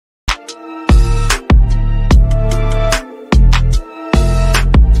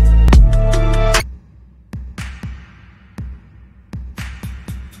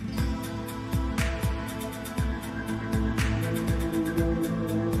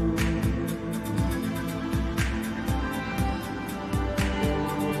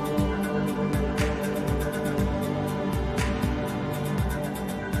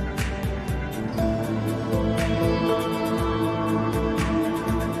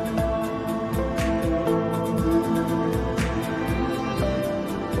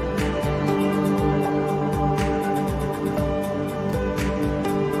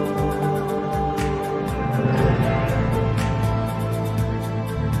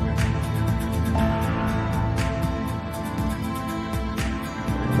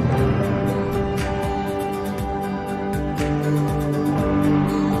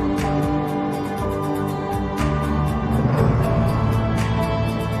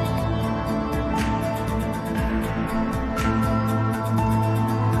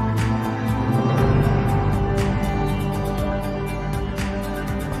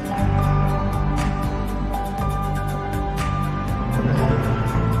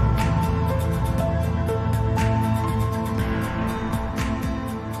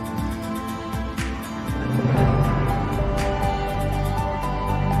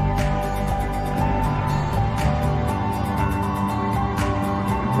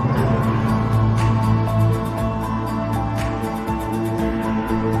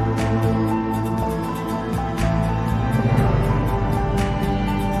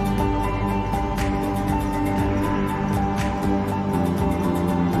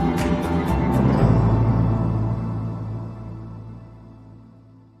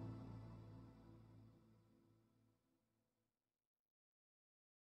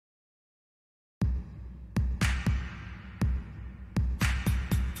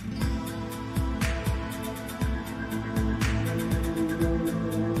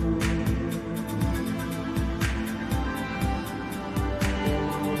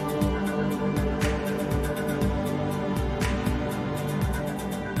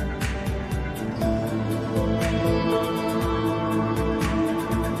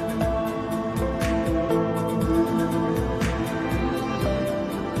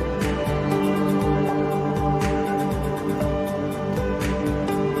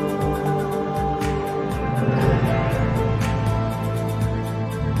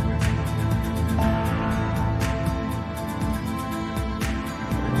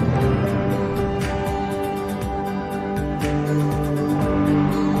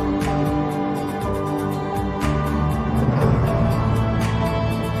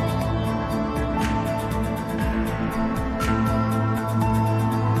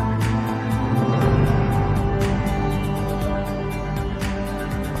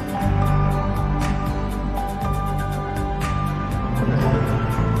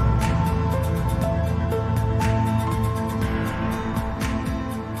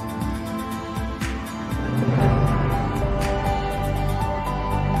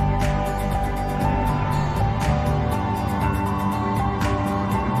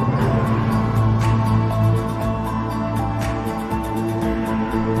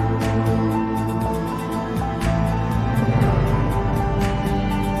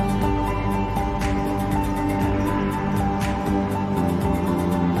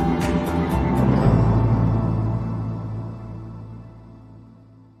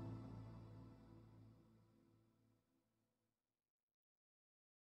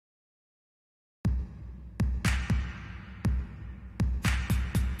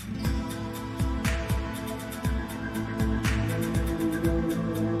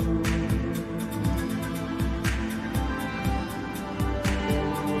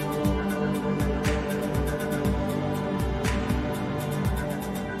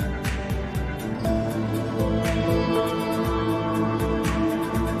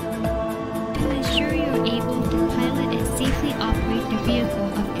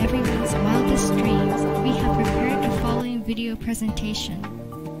video presentation.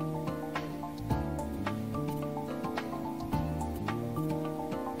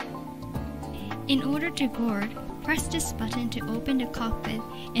 In order to board, press this button to open the cockpit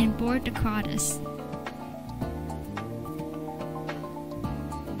and board the Kuratas.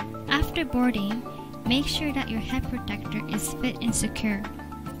 After boarding, make sure that your head protector is fit and secure.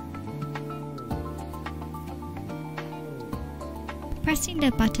 Pressing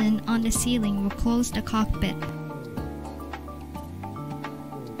the button on the ceiling will close the cockpit.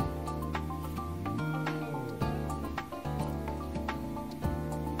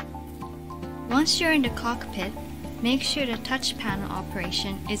 Once you're in the cockpit, make sure the touch panel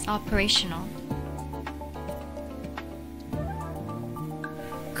operation is operational.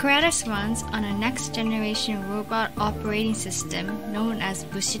 Kuratas runs on a next-generation robot operating system known as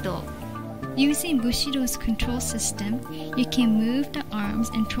Bushido. Using Bushido's control system, you can move the arms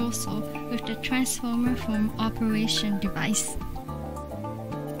and torso with the transformer form operation device.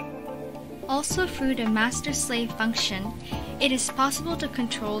 Also through the master-slave function, it is possible to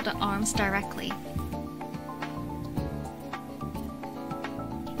control the arms directly.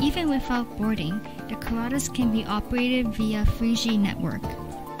 Even without boarding, the Kuratas can be operated via 3G network.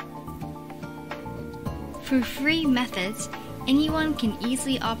 Through free methods, anyone can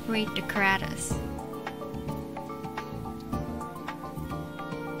easily operate the Kuratas.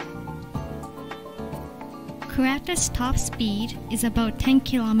 Kurata's top speed is about 10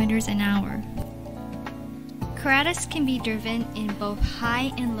 kilometers an hour. Kuratas can be driven in both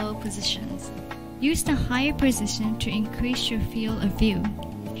high and low positions. Use the higher position to increase your field of view.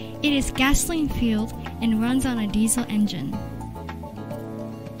 It is gasoline-fueled and runs on a diesel engine.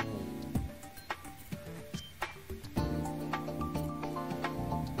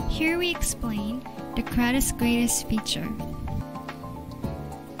 Here we explain the Kuratas' greatest feature.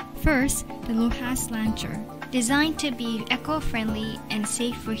 First, the LOHAS launcher, designed to be eco-friendly and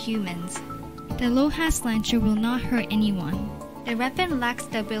safe for humans. The LOHAS launcher will not hurt anyone. The weapon lacks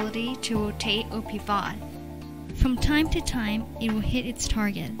the ability to rotate or pivot. From time to time, it will hit its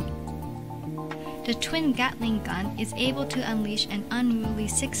target. The twin Gatling gun is able to unleash an unruly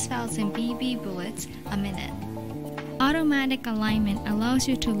 6,000 BB bullets a minute. Automatic alignment allows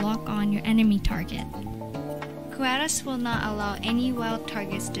you to lock on your enemy target. Kuratas will not allow any wild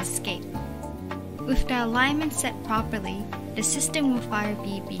targets to escape. With the alignment set properly, the system will fire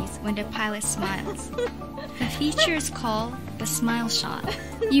BBs when the pilot smiles. The feature is called the smile shot.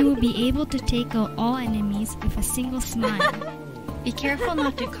 You will be able to take out all enemies with a single smile. Be careful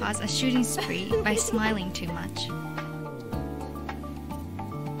not to cause a shooting spree by smiling too much.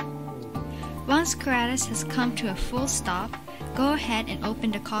 Once Kuratas has come to a full stop, go ahead and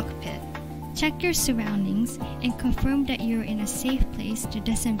open the cockpit. Check your surroundings and confirm that you're in a safe place to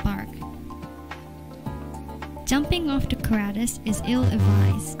disembark. Jumping off the Kuratas is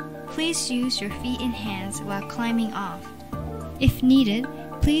ill-advised. Please use your feet and hands while climbing off. If needed,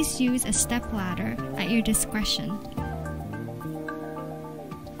 please use a stepladder at your discretion.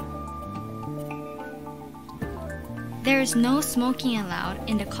 There is no smoking allowed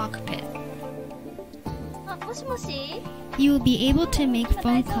in the cockpit. You will be able to make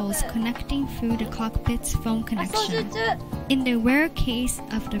phone calls connecting through the cockpit's phone connection. In the rare case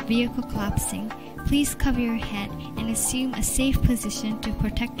of the vehicle collapsing, please cover your head and assume a safe position to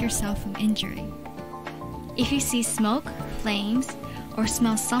protect yourself from injury. If you see smoke, flames, or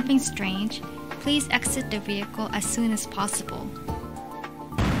smell something strange, please exit the vehicle as soon as possible.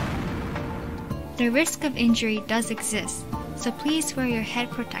 The risk of injury does exist, so please wear your head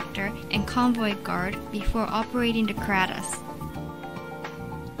protector and convoy guard before operating the Kuratas.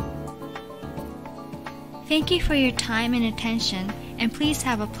 Thank you for your time and attention, and please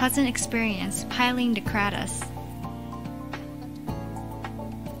have a pleasant experience piloting the Kuratas.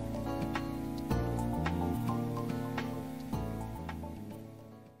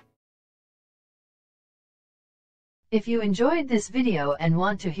 If you enjoyed this video and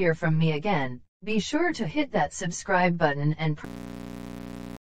want to hear from me again, be sure to hit that subscribe button and